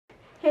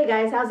Hey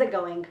guys, how's it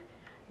going?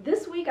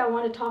 This week I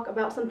want to talk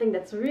about something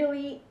that's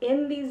really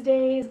in these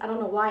days. I don't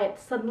know why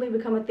it's suddenly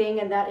become a thing,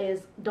 and that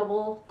is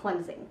double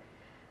cleansing.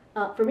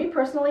 For me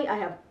personally, I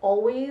have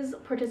always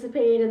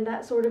participated in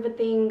that sort of a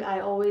thing. I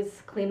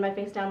always clean my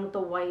face down with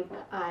a wipe,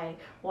 I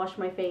wash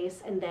my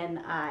face, and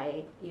then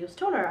I use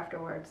toner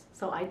afterwards.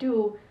 So I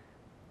do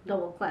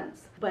double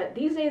cleanse. But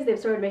these days they've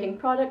started making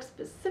products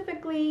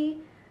specifically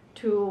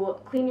to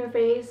clean your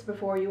face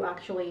before you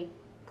actually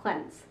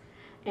cleanse.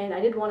 And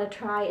I did want to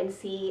try and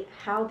see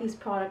how these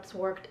products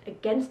worked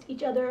against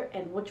each other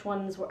and which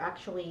ones were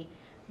actually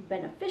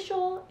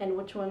beneficial and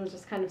which ones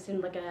just kind of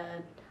seemed like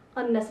an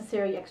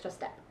unnecessary extra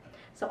step.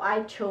 So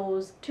I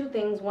chose two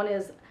things. One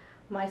is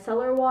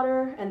Micellar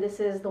water, and this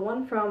is the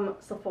one from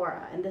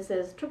Sephora, and this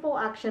is Triple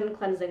Action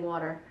Cleansing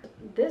Water.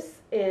 This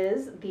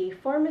is the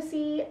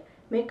Farmacy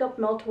Makeup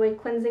Melt Away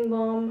Cleansing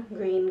Balm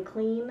Green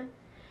Clean,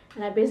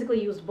 and I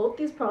basically used both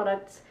these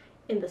products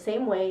in the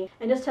same way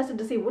and just tested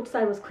to see which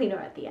side was cleaner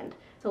at the end.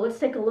 So let's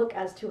take a look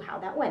as to how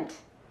that went.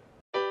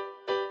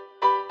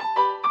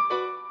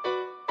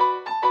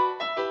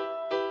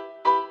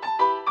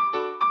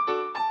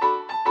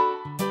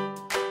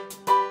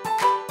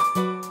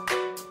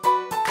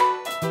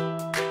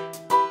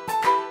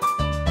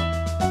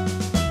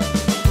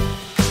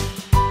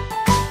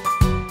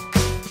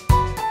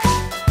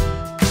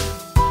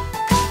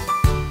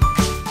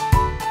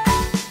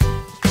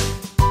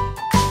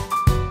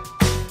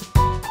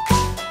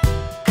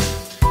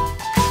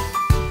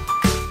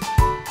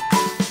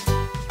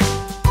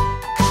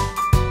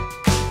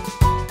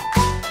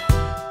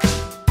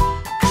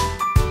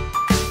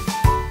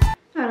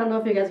 I don't know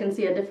if you guys can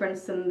see a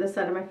difference in this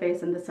side of my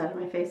face and this side of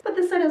my face, but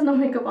this side has no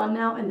makeup on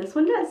now and this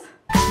one does.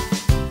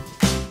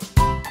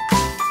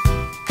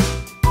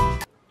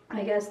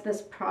 I guess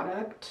this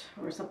product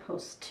we're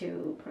supposed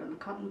to put on a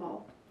cotton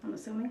ball, I'm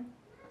assuming.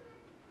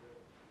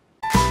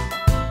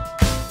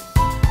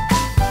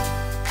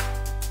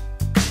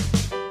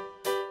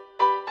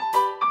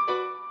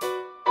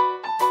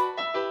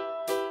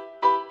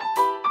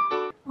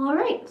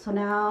 Alright, so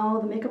now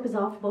the makeup is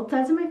off both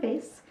sides of my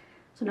face.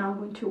 So now I'm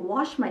going to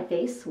wash my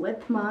face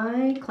with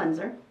my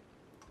cleanser,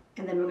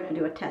 and then we're going to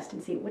do a test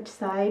and see which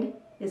side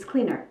is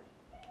cleaner.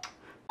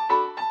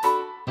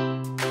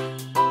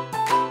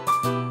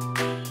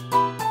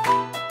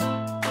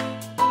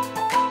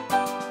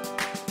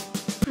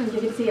 As you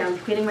can see, I'm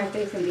cleaning my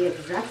face in the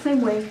exact same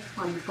way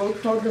on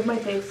both sides of my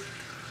face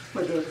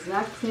for the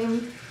exact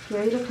same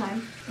period of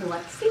time. And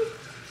let's see.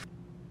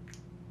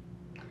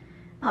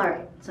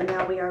 Alright, so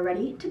now we are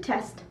ready to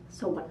test.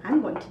 So what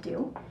I'm going to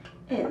do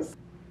is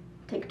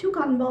take two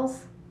cotton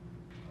balls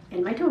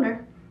and my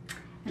toner,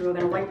 and we're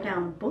going to wipe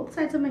down both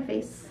sides of my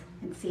face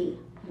and see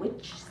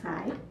which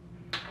side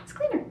is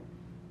cleaner.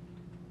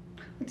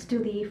 Let's do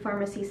the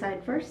Farmacy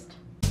side first.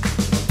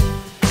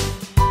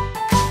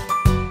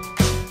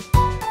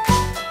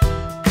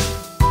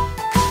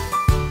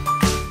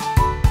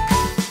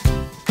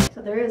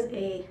 So there is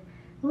a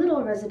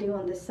little residue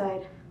on this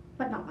side,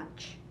 but not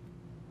much.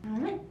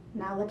 Alright,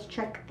 now let's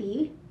check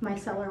the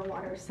Micellar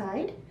water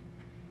side.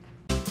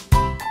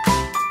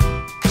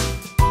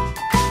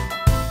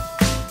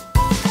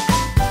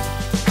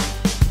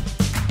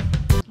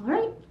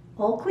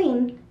 All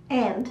clean,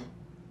 and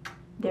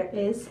there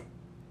is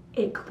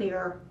a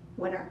clear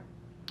winner.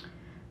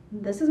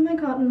 This is my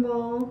cotton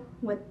ball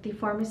with the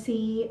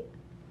Farmacy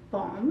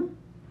Balm.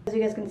 As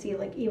you guys can see,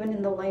 like even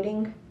in the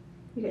lighting,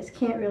 you guys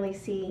can't really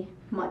see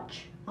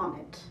much on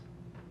it.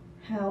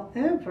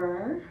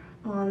 However,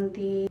 on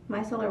the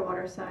Micellar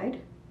water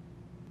side,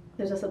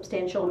 there's a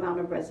substantial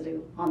amount of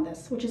residue on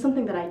this, which is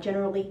something that I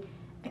generally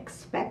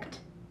expect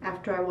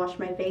after I wash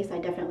my face. I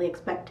definitely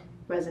expect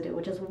residue,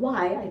 which is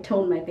why I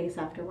tone my face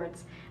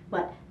afterwards.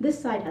 But this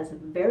side has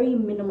very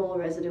minimal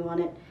residue on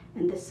it,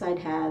 and this side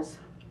has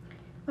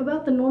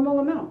about the normal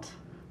amount.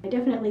 I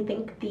definitely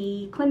think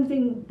the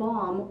cleansing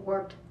balm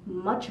worked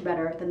much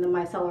better than the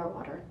micellar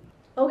water.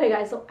 Okay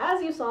guys, so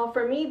as you saw,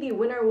 for me the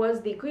winner was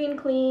the Green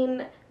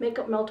Clean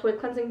Makeup Melt Away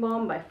Cleansing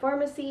Balm by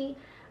Farmacy.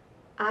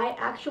 I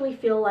actually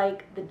feel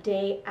like the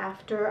day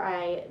after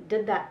I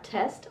did that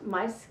test,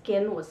 my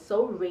skin was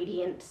so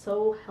radiant,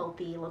 so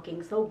healthy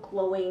looking, so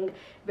glowing,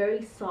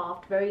 very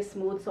soft, very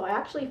smooth. So I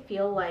actually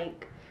feel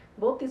like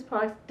both these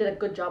products did a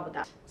good job with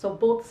that. So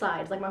both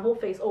sides, like my whole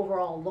face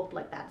overall looked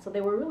like that. So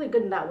they were really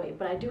good in that way.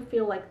 But I do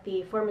feel like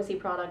the Farmacy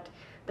product,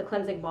 the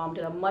cleansing balm,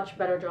 did a much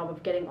better job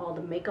of getting all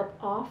the makeup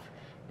off,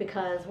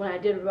 because when I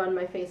did run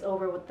my face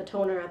over with the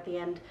toner at the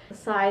end, the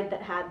side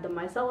that had the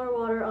micellar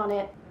water on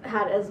it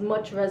had as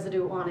much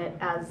residue on it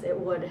as it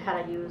would had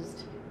I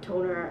used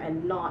toner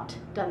and not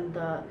done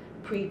the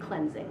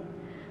pre-cleansing.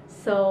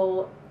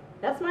 So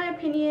that's my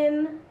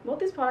opinion. Both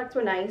these products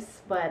were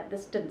nice, but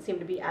this didn't seem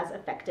to be as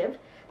effective.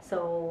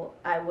 So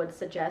I would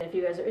suggest, if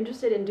you guys are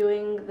interested in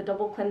doing the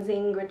double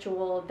cleansing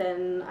ritual,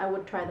 then I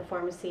would try the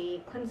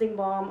Farmacy cleansing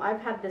balm. I've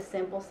had this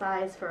sample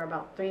size for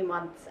about 3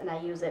 months and I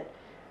use it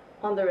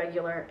on the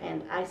regular,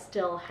 and I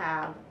still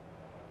have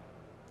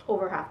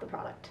over half the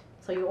product.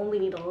 So you only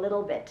need a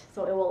little bit,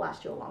 so it will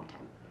last you a long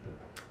time.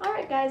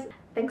 Alright guys,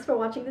 thanks for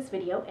watching this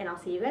video and I'll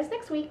see you guys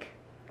next week.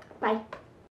 Bye!